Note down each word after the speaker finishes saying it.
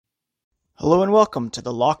Hello and welcome to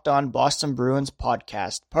the Locked On Boston Bruins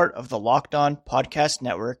podcast, part of the Locked On Podcast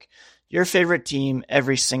Network, your favorite team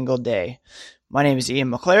every single day. My name is Ian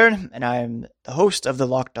McLaren, and I'm the host of the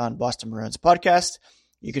Locked On Boston Bruins podcast.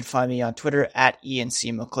 You can find me on Twitter at Ian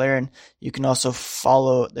C. McLaren. You can also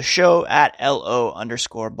follow the show at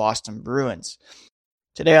LO_Boston Bruins.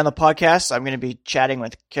 Today on the podcast, I'm going to be chatting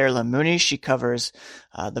with Carolyn Mooney. She covers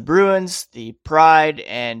the Bruins, the Pride,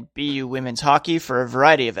 and BU women's hockey for a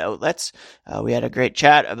variety of outlets. We had a great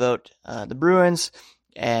chat about the Bruins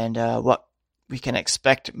and what we can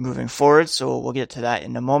expect moving forward, so we'll get to that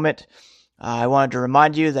in a moment. I wanted to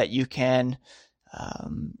remind you that you can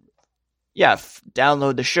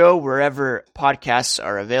download the show wherever podcasts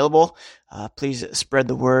are available. Please spread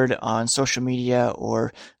the word on social media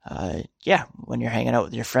or, when you're hanging out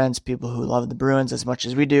with your friends, people who love the Bruins as much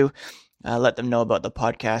as we do, let them know about the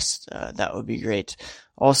podcast. That would be great.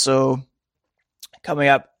 Also, coming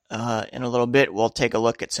up in a little bit, we'll take a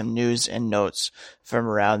look at some news and notes from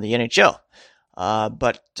around the NHL.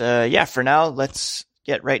 For now, let's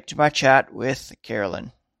get right to my chat with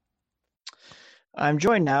Carolyn. I'm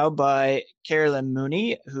joined now by Carolyn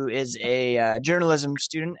Mooney, who is a journalism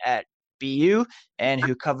student at BU and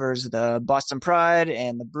who covers the Boston Pride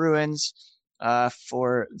and the Bruins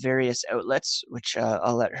for various outlets, which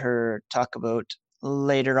I'll let her talk about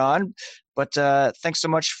later on. But thanks so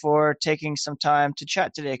much for taking some time to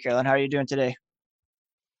chat today, Carolyn. How are you doing today?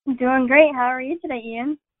 I'm doing great. How are you today,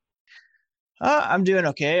 Ian? I'm doing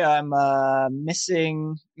okay. I'm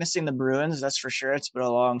missing the Bruins, that's for sure. It's been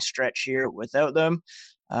a long stretch here without them.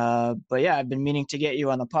 I've been meaning to get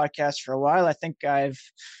you on the podcast for a while. I think I've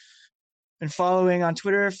been following on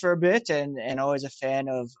Twitter for a bit and always a fan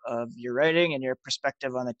of your writing and your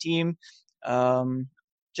perspective on the team.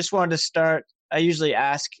 Just wanted to start. I usually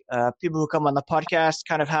ask people who come on the podcast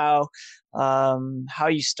kind of how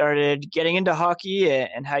you started getting into hockey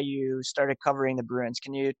and how you started covering the Bruins.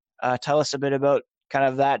 Can you tell us a bit about kind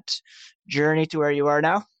of that journey to where you are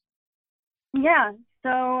now? Yeah,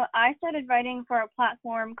 so I started writing for a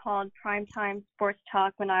platform called Primetime Sports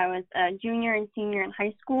Talk when I was a junior and senior in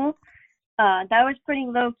high school. That was pretty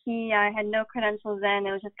low-key. I had no credentials then.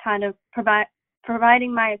 It was just kind of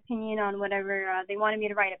providing my opinion on whatever they wanted me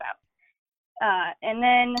to write about. And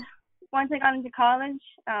then once I got into college,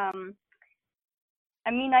 I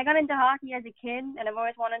got into hockey as a kid, and I've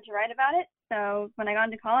always wanted to write about it. So when I got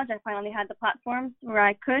into college, I finally had the platforms where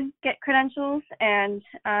I could get credentials and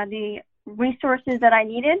the resources that I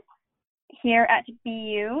needed here at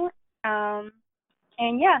BU.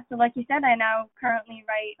 So like you said, I now currently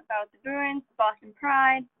write about the Bruins, the Boston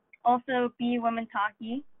Pride, also BU women's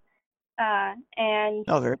hockey.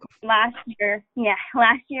 Very cool. Last year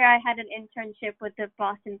I had an internship with the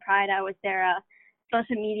Boston Pride. I was their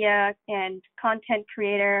social media and content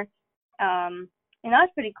creator, and that was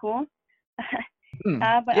pretty cool.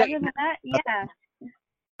 Other than that, yeah.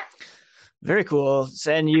 Very cool.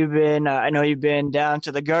 And you've been, I know you've been down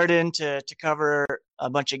to the Garden to cover a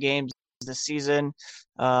bunch of games this season.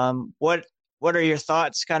 What are your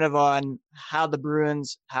thoughts kind of on how the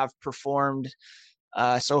Bruins have performed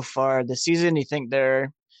so far this season? Do you think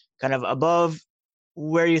they're kind of above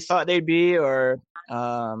where you thought they'd be or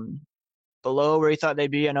below where you thought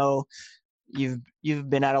they'd be? I know you've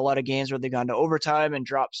been at a lot of games where they've gone to overtime and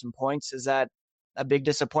dropped some points. Is that a big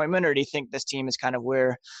disappointment, or do you think this team is kind of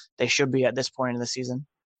where they should be at this point in the season?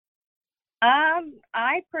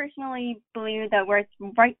 I personally believe that where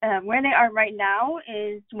they are right now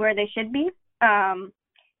is where they should be.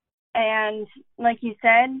 And like you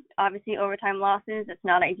said, obviously overtime losses, it's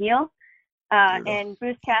not ideal. And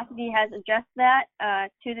Bruce Cassidy has addressed that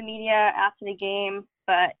to the media after the game.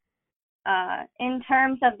 But in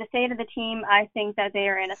terms of the state of the team, I think that they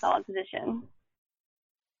are in a solid position.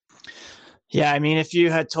 Yeah, I mean, if you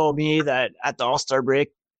had told me that at the All-Star break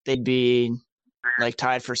they'd be like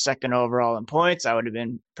tied for second overall in points, I would have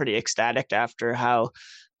been pretty ecstatic after how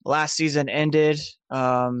last season ended.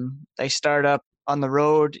 They start up on the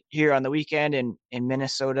road here on the weekend in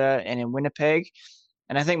Minnesota and in Winnipeg.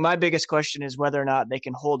 And I think my biggest question is whether or not they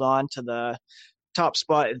can hold on to the top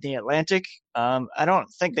spot in the Atlantic. I don't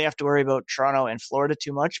think they have to worry about Toronto and Florida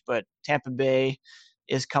too much, but Tampa Bay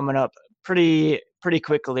is coming up pretty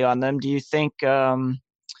quickly on them. Do you think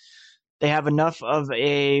they have enough of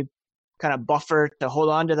a kind of buffer to hold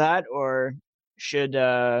on to that, or should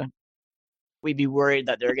we be worried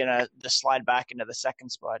that they're going to slide back into the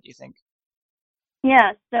second spot, do you think?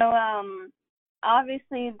 Yeah, so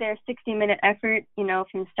obviously their 60-minute effort,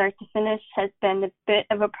 from start to finish has been a bit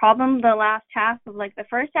of a problem the last half of the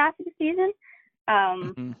first half of the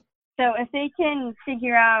season. So if they can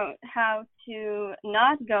figure out how to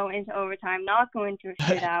not go into overtime, not go into a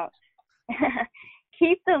shootout,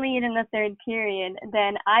 keep the lead in the third period,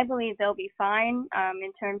 then I believe they'll be fine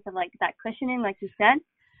in terms of like that cushioning, like you said.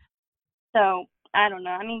 So I don't know.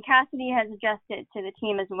 I mean, Cassidy has adjusted to the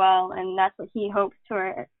team as well, and that's what he hopes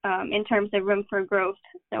for in terms of room for growth.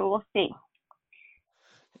 So we'll see.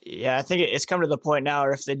 Yeah, I think it's come to the point now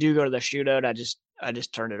where if they do go to the shootout, I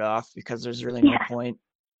just turn it off because there's really no point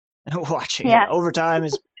watching it. Overtime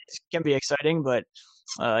can be exciting, but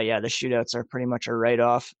yeah, the shootouts are pretty much a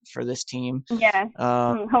write-off for this team. Yeah.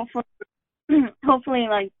 Hopefully,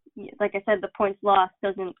 like I said, the points lost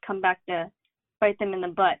doesn't come back to bite them in the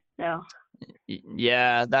butt. So.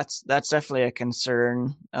 Yeah, that's definitely a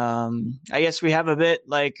concern. I guess we have a bit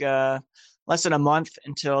less than a month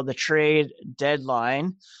until the trade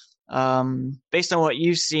deadline. Based on what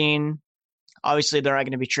you've seen, obviously they're not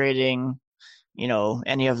going to be trading,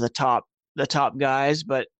 any of the top guys,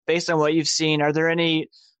 but based on what you've seen, are there any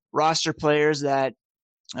roster players that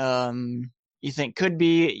you think could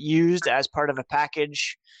be used as part of a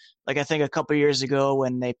package? Like I think a couple years ago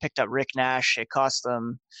when they picked up Rick Nash, it cost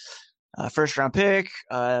them a first-round pick,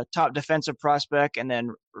 top defensive prospect, and then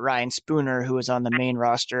Ryan Spooner, who was on the main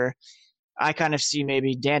roster. I kind of see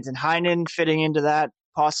maybe Danton Heinen fitting into that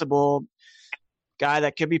possible guy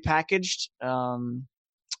that could be packaged.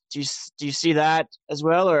 Do you see that as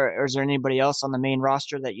well, or is there anybody else on the main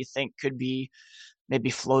roster that you think could be maybe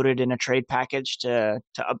floated in a trade package to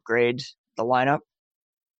upgrade the lineup?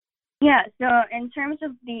 Yeah, so in terms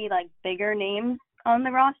of the bigger names on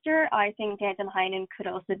the roster, I think Danton Heinen could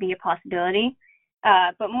also be a possibility.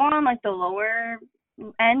 But more on the lower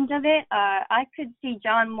end of it, I could see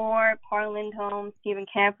John Moore, Par Lindholm, Steven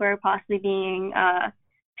Kampfer possibly being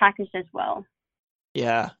packaged as well.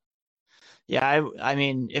 Yeah. Yeah, I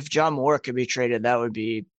mean, if John Moore could be traded, that would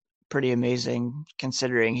be pretty amazing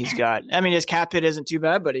considering he's got – I mean, his cap hit isn't too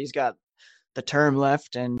bad, but he's got the term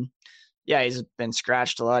left. And, yeah, he's been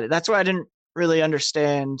scratched a lot. That's why I didn't really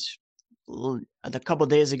understand – a couple of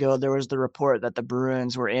days ago, there was the report that the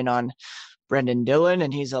Bruins were in on Brendan Dillon,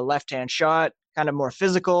 and he's a left-hand shot, kind of more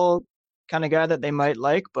physical kind of guy that they might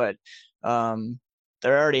like, but they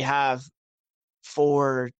already have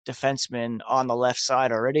 4 defensemen on the left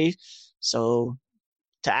side already. So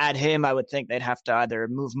to add him, I would think they'd have to either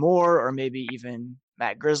move more or maybe even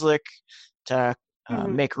Matt Grzelcyk to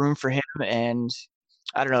make room for him. And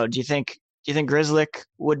I don't know. Do you think Grzelcyk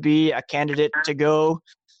would be a candidate to go?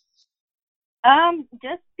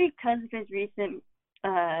 Just because of his recent,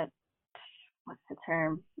 what's the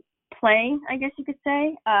term, play, I guess you could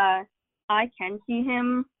say. I can see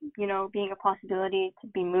him, being a possibility to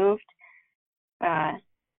be moved.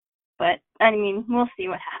 But I mean, we'll see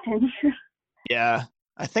what happens. Yeah,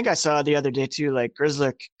 I think I saw the other day too.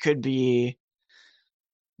 Grzelcyk could be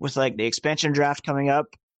with the expansion draft coming up.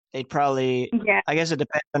 They'd probably, I guess it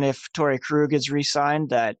depends on if Torrey Krug is re-signed.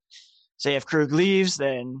 That say if Krug leaves,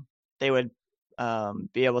 then they would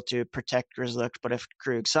be able to protect Grzelcyk. But if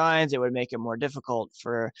Krug signs, it would make it more difficult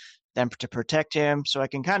for them to protect him. So I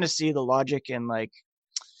can kind of see the logic in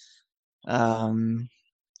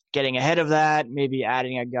getting ahead of that, maybe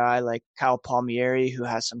adding a guy like Kyle Palmieri who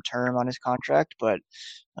has some term on his contract. But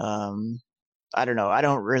I don't know. I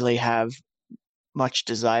don't really have much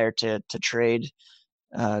desire to trade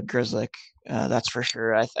Grzelcyk. That's for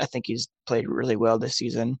sure. I think he's played really well this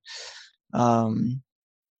season.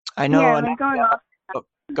 I know. Yeah,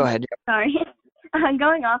 go ahead. Sorry.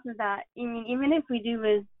 Going off of that, I mean, even if we do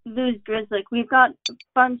lose Grzelcyk, we've got a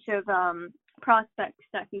bunch of prospects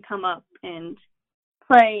that can come up and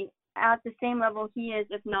play at the same level he is,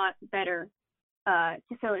 if not better, to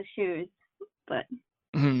fill his shoes. But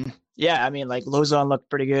yeah, I mean, Lauzon looked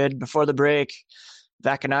pretty good before the break.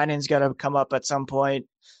 Vakanainen's got to come up at some point,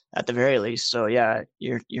 at the very least. So yeah,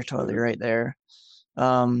 you're totally right there.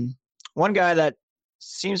 One guy that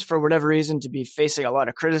seems for whatever reason to be facing a lot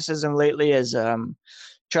of criticism lately is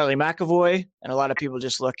Charlie McAvoy, and a lot of people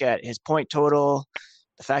just look at his point total,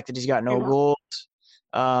 the fact that he's got no goals.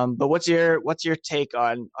 But what's your take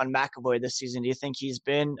on McAvoy this season? Do you think he's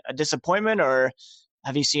been a disappointment, or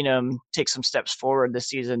have you seen him take some steps forward this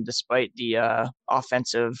season despite the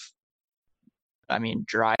offensive,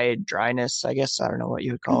 dryness, I guess? I don't know what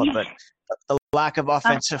you would call it, but the lack of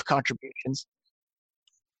offensive contributions.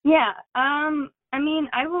 Yeah. I mean,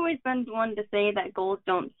 I've always been the one to say that goals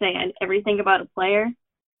don't say everything about a player.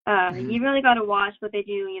 You really got to watch what they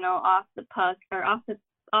do, off the puck or off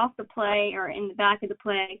the play or in the back of the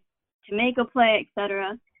play to make a play,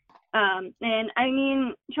 etc. And I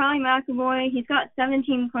mean, Charlie McAvoy, he's got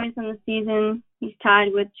 17 points on the season. He's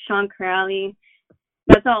tied with Sean Kuraly.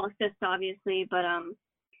 That's all assists, obviously, but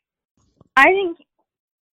I think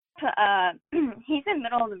he's in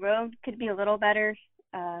middle of the road. Could be a little better,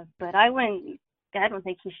 but I wouldn't. I don't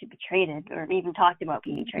think he should be traded or even talked about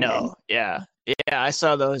being traded. No, yeah, yeah. I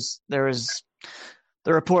saw those. There was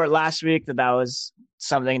the report last week that was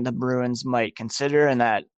something the Bruins might consider, and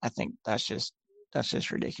that I think that's just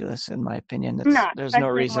ridiculous in my opinion. No, There's no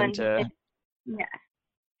especially reason when to. yeah,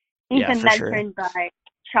 he's Yeah, been for sure. mentored by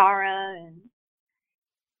Chara, and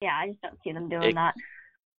yeah, I just don't see them doing It, that.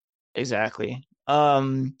 exactly.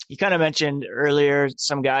 You kind of mentioned earlier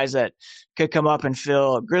some guys that could come up and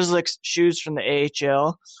fill Grizzlies' shoes from the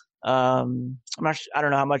AHL. I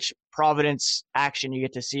don't know how much Providence action you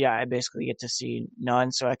get to see. I basically get to see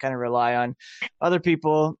none, so I kind of rely on other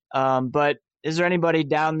people. But is there anybody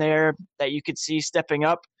down there that you could see stepping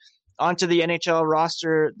up onto the NHL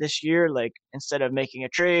roster this year? Like instead of making a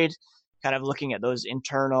trade, kind of looking at those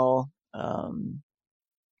internal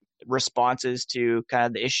responses to kind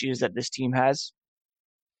of the issues that this team has.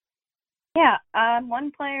 Yeah,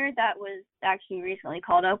 one player that was actually recently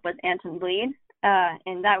called up was Anton Bleed,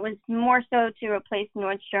 and that was more so to replace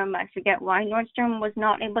Nordstrom. I forget why Nordstrom was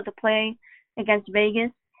not able to play against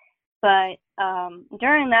Vegas, but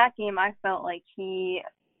during that game, I felt like he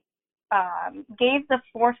gave the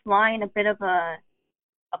fourth line a bit of a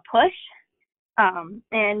push.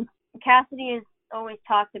 And Cassidy has always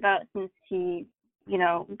talked about since he,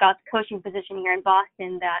 got the coaching position here in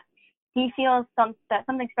Boston that he feels that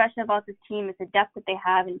something special about this team is the depth that they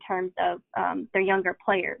have in terms of their younger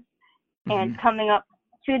players and Mm-hmm. coming up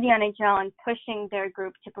to the NHL and pushing their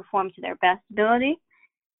group to perform to their best ability.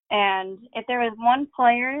 And if there was one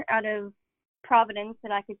player out of Providence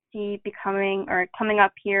that I could see becoming or coming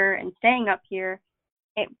up here and staying up here,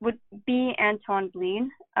 it would be Anton Bleed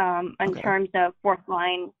in Okay. terms of fourth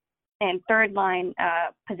line and third line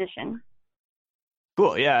position.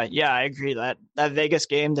 Cool. Yeah. Yeah. I agree that Vegas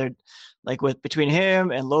game, they're like with between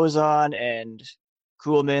him and Lozon and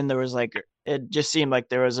Kuhlman, there was like, it just seemed like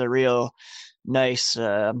there was a real nice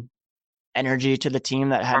energy to the team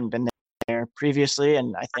that hadn't been there previously.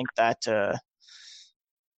 And I think that,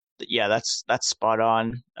 yeah, that's spot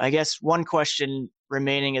on. I guess one question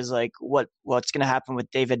remaining is like what's going to happen with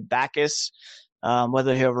David Backes,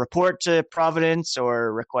 whether he'll report to Providence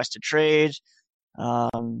or request a trade.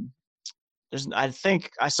 Um, I think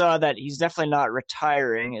I saw that he's definitely not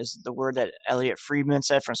retiring, is the word that Elliot Friedman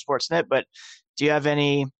said from Sportsnet. But do you have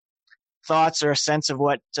any thoughts or a sense of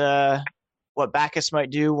what Backus might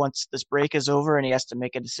do once this break is over and he has to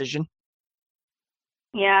make a decision?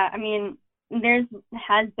 Yeah, I mean, there's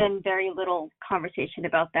has been very little conversation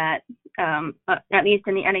about that, at least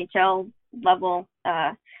in the NHL level.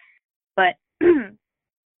 But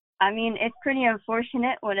I mean, it's pretty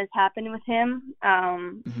unfortunate what has happened with him.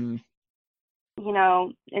 Mm-hmm.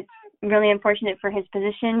 It's really unfortunate for his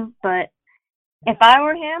position, but if I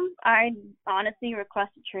were him, I'd honestly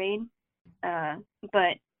request a trade.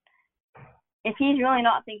 But if he's really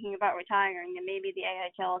not thinking about retiring, then maybe the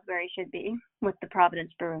AHL is where he should be with the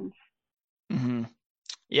Providence Bruins. Mm-hmm.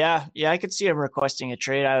 Yeah, yeah, I could see him requesting a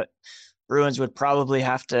trade. Bruins would probably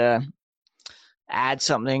have to add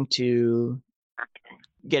something to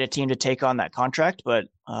get a team to take on that contract, but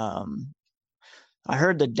I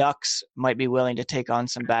heard the Ducks might be willing to take on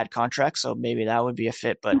some bad contracts, so maybe that would be a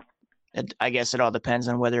fit. But I guess it all depends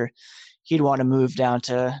on whether he'd want to move down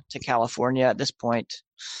to California at this point.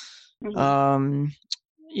 Mm-hmm. Um,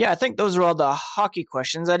 yeah, I think those are all the hockey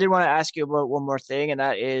questions. I did want to ask you about one more thing, and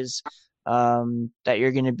that is that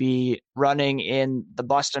you're going to be running in the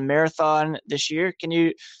Boston Marathon this year. Can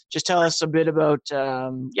you just tell us a bit about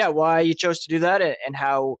why you chose to do that and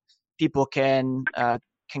how people can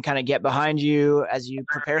kind of get behind you as you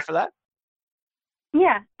prepare for that?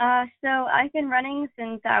 Yeah, so I've been running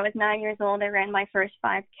since I was 9 years old. I ran my first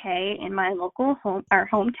 5K in my local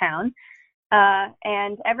hometown.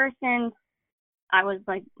 And ever since I was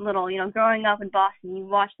like little, growing up in Boston, you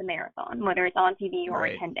watch the marathon, whether it's on TV or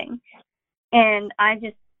Right. attending. And I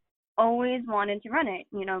just always wanted to run it,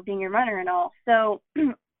 being a runner and all. So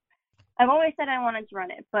I've always said I wanted to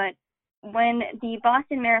run it, but when the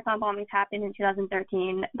Boston Marathon bombings happened in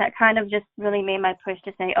 2013, that kind of just really made my push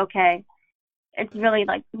to say, okay, it's really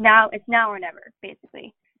like it's now or never,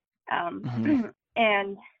 basically. Mm-hmm.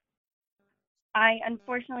 And I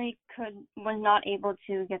unfortunately was not able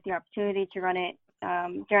to get the opportunity to run it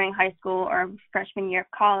during high school or freshman year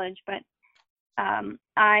of college, but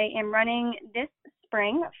I am running this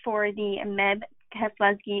spring for the Meb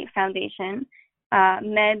Keflezighi Foundation.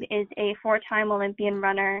 Meb is a four-time Olympian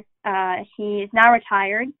runner. He is now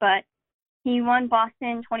retired, but he won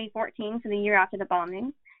Boston 2014, so the year after the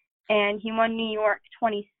bombing. and he won New York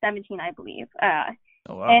 2017, I believe.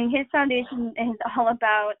 Oh, wow. And his foundation is all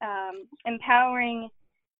about empowering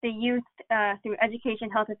the youth through education,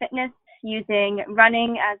 health, and fitness, using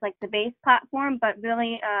running as like the base platform, but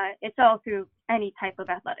really it's all through any type of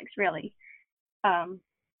athletics, really. And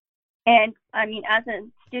I mean, as a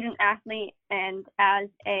student athlete and as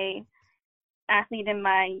a athlete in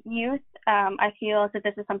my youth, I feel that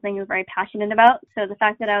this is something I'm very passionate about. So the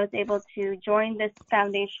fact that I was able to join this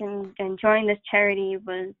foundation and join this charity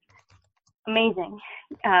was amazing.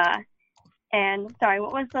 And sorry,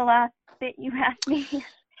 what was the last bit you asked me?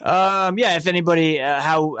 Yeah, if anybody,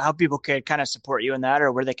 how people could kind of support you in that,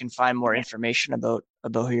 or where they can find more information about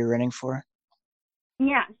who you're running for.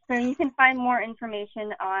 Yeah, so you can find more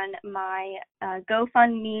information on my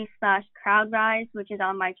GoFundMe/CrowdRise, which is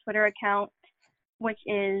on my Twitter account, which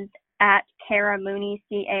is at Cara Mooney,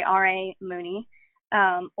 Cara Mooney,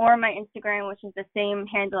 or my Instagram, which is the same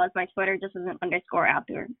handle as my Twitter, just as an underscore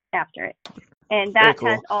after it. And that cool.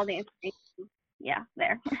 has all the information,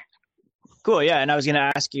 there. Cool, yeah. And I was going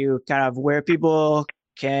to ask you kind of where people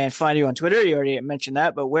can find you on Twitter. You already mentioned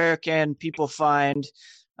that, but where can people find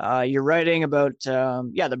your writing about,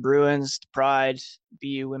 the Bruins, Pride,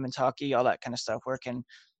 BU women's hockey, all that kind of stuff? Where can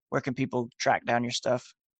people track down your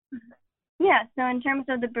stuff? Yeah, so in terms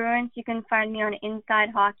of the Bruins, you can find me on Inside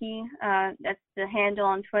Hockey. That's the handle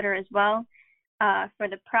on Twitter as well. For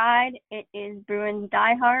the Pride, it is Bruins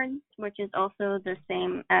Diehards, which is also the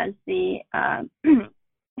same as the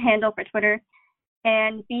handle for Twitter.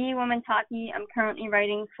 And BU Women's Hockey, I'm currently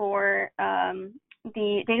writing for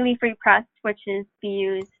the Daily Free Press, which is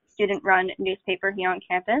BU's student-run newspaper here on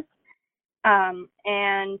campus.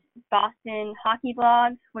 And Boston Hockey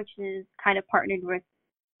Blog, which is kind of partnered with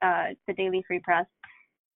the Daily Free Press,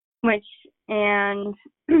 and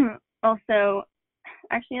also,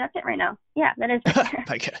 actually, that's it right now. Yeah, that is right.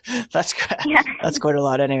 That's quite a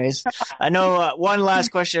lot anyways. I know one last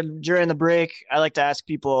question during the break. I like to ask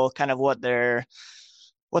people kind of what they're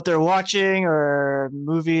watching, or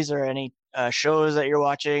movies or any shows that you're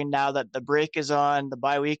watching now that the break is on, the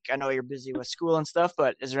bye week. I know you're busy with school and stuff,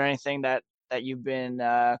 but is there anything that you've been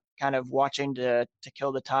kind of watching to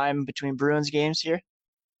kill the time between Bruins games here?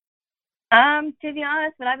 To be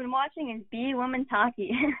honest, what I've been watching is BU Women's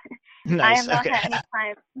Hockey. Nice. I have not had any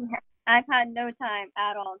time. I've had no time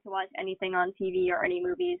at all to watch anything on TV or any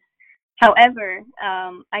movies. However,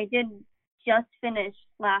 I did just finish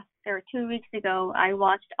 2 weeks ago. I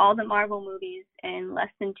watched all the Marvel movies in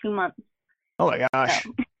less than 2 months. Oh my gosh.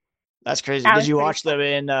 So, that's crazy. Did you watch them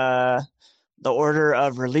in the order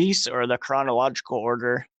of release or the chronological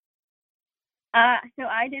order? So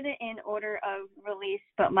I did it in order of release,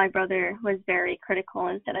 but my brother was very critical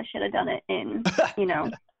and said I should have done it in,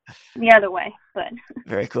 the other way. But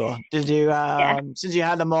very cool. Did you, since you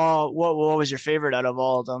had them all, what was your favorite out of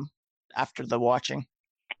all of them after the watching?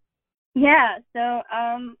 Yeah, so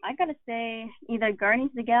I gotta say either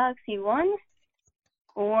Guardians of the Galaxy 1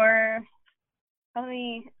 or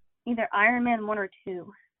probably either Iron Man 1 or 2.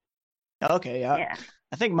 Okay, yeah.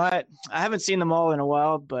 I think I haven't seen them all in a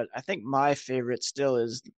while, but I think my favorite still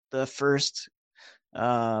is the first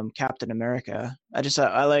Captain America. I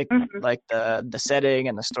like the setting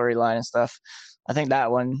and the storyline and stuff. I think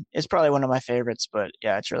that one is probably one of my favorites, but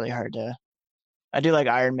yeah, it's really hard to. I do like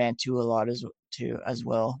Iron Man 2 a lot as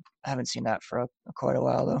well. I haven't seen that for quite a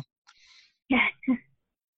while though. Yeah.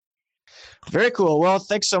 Very cool. Well,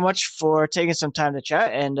 thanks so much for taking some time to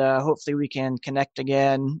chat, and hopefully we can connect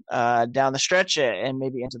again down the stretch and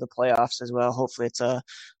maybe into the playoffs as well. Hopefully it's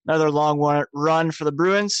another long run for the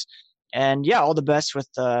Bruins. And yeah, all the best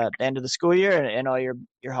with the end of the school year and all your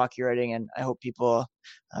hockey writing. And I hope people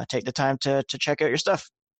take the time to check out your stuff.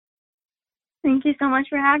 Thank you so much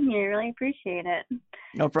for having me. I really appreciate it.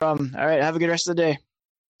 No problem. All right. Have a good rest of the day.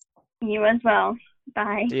 You as well.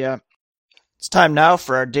 Bye. See ya. It's time now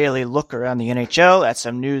for our daily look around the NHL at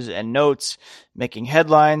some news and notes making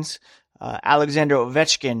headlines. Alexander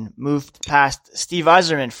Ovechkin moved past Steve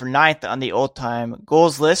Yzerman for 9th on the all-time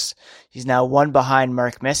goals list. He's now one behind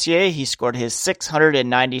Mark Messier. He scored his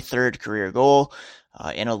 693rd career goal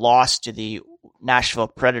in a loss to the Nashville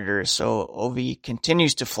Predators. So Ovi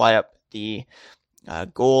continues to fly up the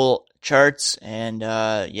goal charts, and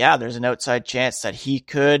there's an outside chance that he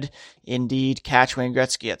could indeed catch Wayne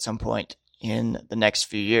Gretzky at some point in the next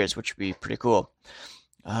few years, which would be pretty cool.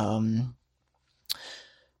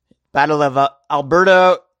 Battle of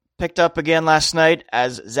Alberta picked up again last night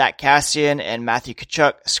as Zach Kassian and Matthew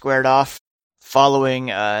Tkachuk squared off following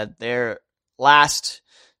their last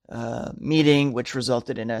meeting, which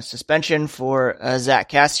resulted in a suspension for Zach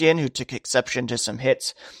Kassian, who took exception to some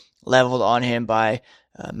hits leveled on him by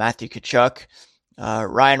Matthew Tkachuk.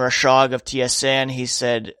 Ryan Rashog of TSN, he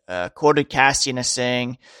said, quoted Kassian as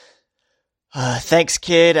saying, "Thanks,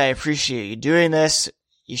 kid. I appreciate you doing this.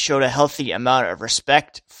 You showed a healthy amount of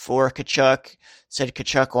respect for Tkachuk." Said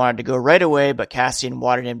Tkachuk wanted to go right away, but Kassian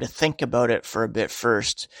wanted him to think about it for a bit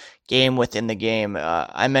first. Game within the game.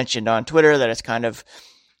 I mentioned on Twitter that it's kind of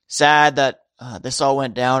sad that this all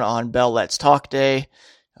went down on Bell Let's Talk Day.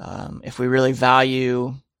 If we really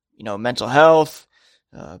value, mental health,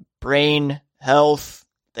 brain health,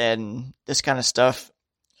 then this kind of stuff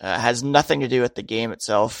has nothing to do with the game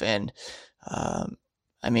itself. And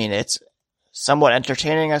it's somewhat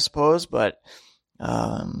entertaining, I suppose, but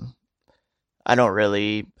I don't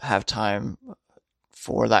really have time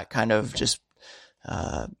for that kind of just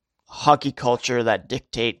hockey culture that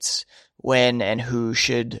dictates when and who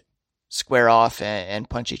should square off and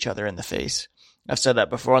punch each other in the face. I've said that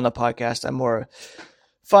before on the podcast. I'm more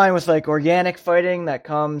fine with like organic fighting that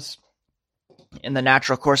comes in the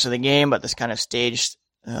natural course of the game, but this kind of staged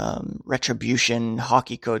retribution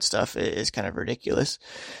hockey code stuff is kind of ridiculous.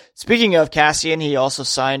 Speaking of Kassian, he also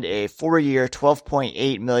signed a 4-year,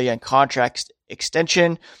 $12.8 million contract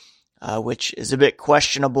extension, which is a bit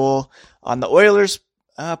questionable on the Oilers'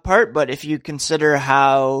 part. But if you consider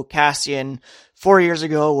how Kassian 4 years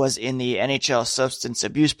ago was in the NHL substance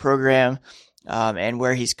abuse program, and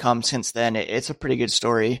where he's come since then, it's a pretty good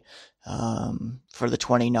story for the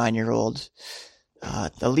 29-year-old.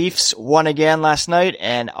 The Leafs won again last night,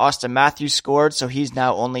 and Auston Matthews scored, so he's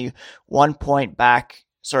now only 1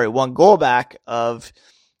 goal back of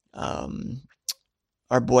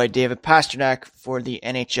our boy David Pastrnak for the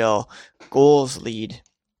NHL goals lead.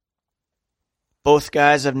 Both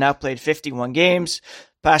guys have now played 51 games.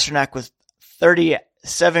 Pastrnak with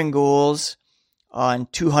 37 goals on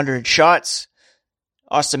 200 shots.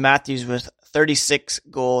 Auston Matthews with 36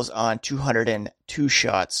 goals on 202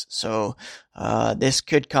 shots. So this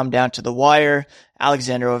could come down to the wire.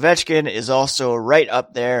 Alexander Ovechkin is also right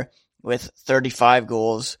up there with 35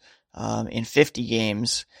 goals in 50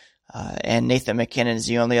 games. And Nathan McKinnon is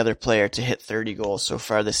the only other player to hit 30 goals so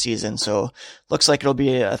far this season. So looks like it'll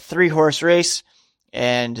be a 3-horse race,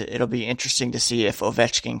 and it'll be interesting to see if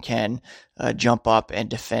Ovechkin can jump up and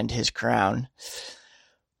defend his crown.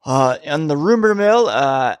 On the rumor mill,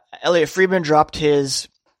 Elliot Friedman dropped his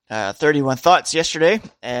 31 thoughts yesterday,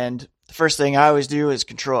 and the first thing I always do is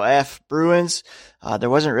Control F Bruins. There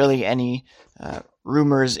wasn't really any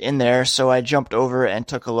rumors in there, so I jumped over and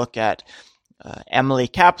took a look at Emily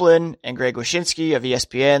Kaplan and Greg Wyshynski of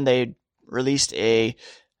ESPN. They released a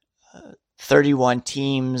 31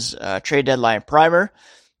 teams trade deadline primer,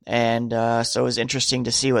 and so it was interesting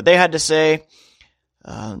to see what they had to say.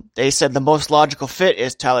 They said the most logical fit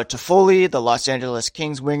is Tyler Toffoli, the Los Angeles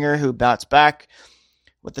Kings winger who bounced back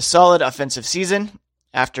with a solid offensive season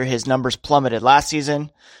after his numbers plummeted last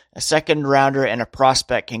season. A second rounder and a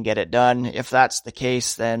prospect can get it done. If that's the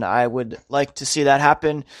case, then I would like to see that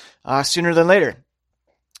happen sooner than later.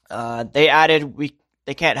 They added,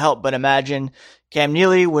 they can't help but imagine Cam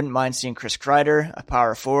Neely wouldn't mind seeing Chris Kreider, a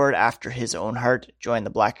power forward after his own heart, join the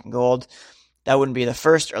black and gold. That wouldn't be the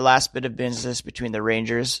first or last bit of business between the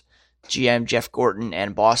Rangers, GM Jeff Gorton,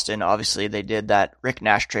 and Boston. Obviously, they did that Rick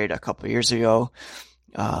Nash trade a couple years ago.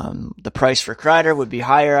 The price for Kreider would be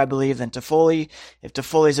higher, I believe, than Toffoli. If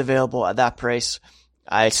Toffoli's available at that price,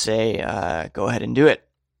 I say go ahead and do it.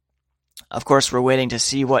 Of course, we're waiting to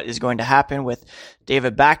see what is going to happen with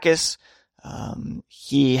David Backes.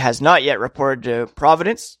 He has not yet reported to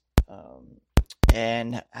Providence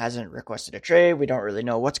and hasn't requested a trade. We don't really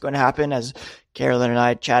know what's going to happen, as Carolyn and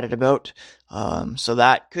I chatted about. So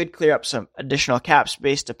that could clear up some additional cap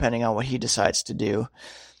space depending on what he decides to do.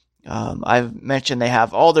 I've mentioned they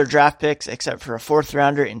have all their draft picks except for a 4th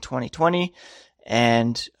rounder in 2020.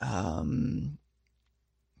 And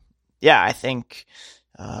I think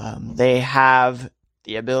they have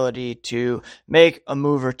the ability to make a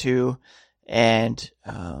move or two. And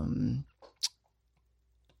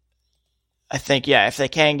I think, if they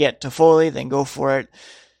can get Toffoli, then go for it.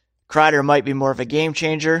 Kreider might be more of a game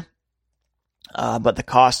changer, but the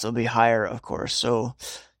cost will be higher, of course. So,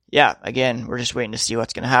 again, we're just waiting to see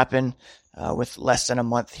what's going to happen with less than a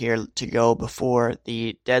month here to go before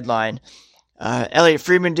the deadline. Elliot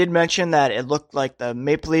Friedman did mention that it looked like the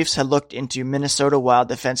Maple Leafs had looked into Minnesota Wild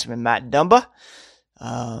defenseman Matt Dumba.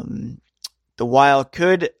 The Wild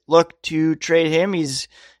could look to trade him. He's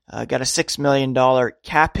got a $6 million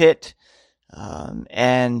cap hit.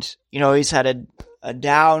 And he's had a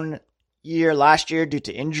down year last year due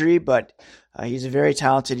to injury, but he's a very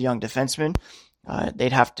talented young defenseman.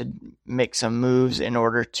 They'd have to make some moves in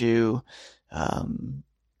order to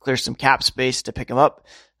clear some cap space to pick him up.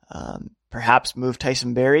 Perhaps move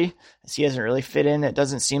Tyson Barrie, as he hasn't really fit in, it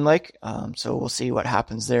doesn't seem like. So we'll see what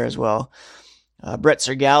happens there as well. Brett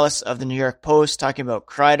Sergalis of the New York Post talking about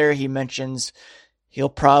Kreider. He mentions he'll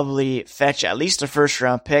probably fetch at least a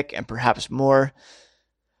first-round pick and perhaps more.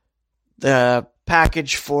 The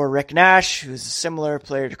package for Rick Nash, who's a similar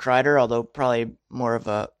player to Kreider, although probably more of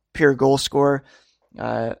a pure goal scorer.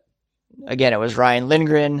 Again, it was Ryan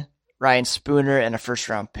Lindgren, Ryan Spooner, and a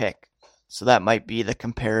first-round pick. So that might be the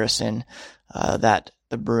comparison that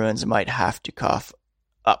the Bruins might have to cough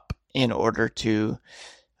up in order to,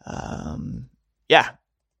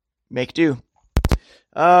 make do.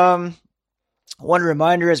 One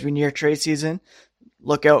reminder as we near trade season,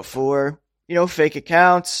 look out for, fake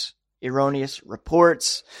accounts, erroneous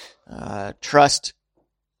reports, trust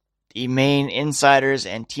the main insiders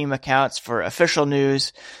and team accounts for official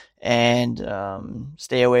news, and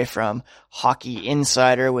stay away from Hockey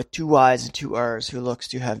Insider with 2 Y's and 2 R's, who looks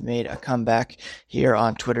to have made a comeback here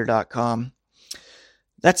on Twitter.com.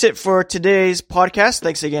 That's it for today's podcast.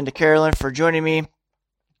 Thanks again to Carolyn for joining me.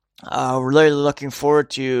 We're really looking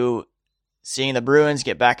forward to seeing the Bruins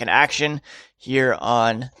get back in action here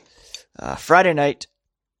on Friday night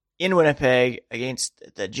in Winnipeg against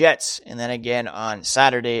the Jets, and then again on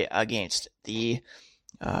Saturday against the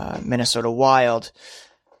Minnesota Wild.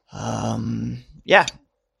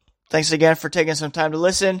 Thanks again for taking some time to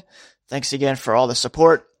listen. Thanks again for all the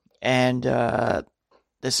support. And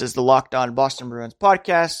this is the Locked On Boston Bruins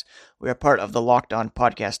podcast. We are part of the Locked On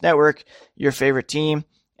Podcast Network, your favorite team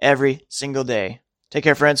every single day. Take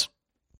care, friends.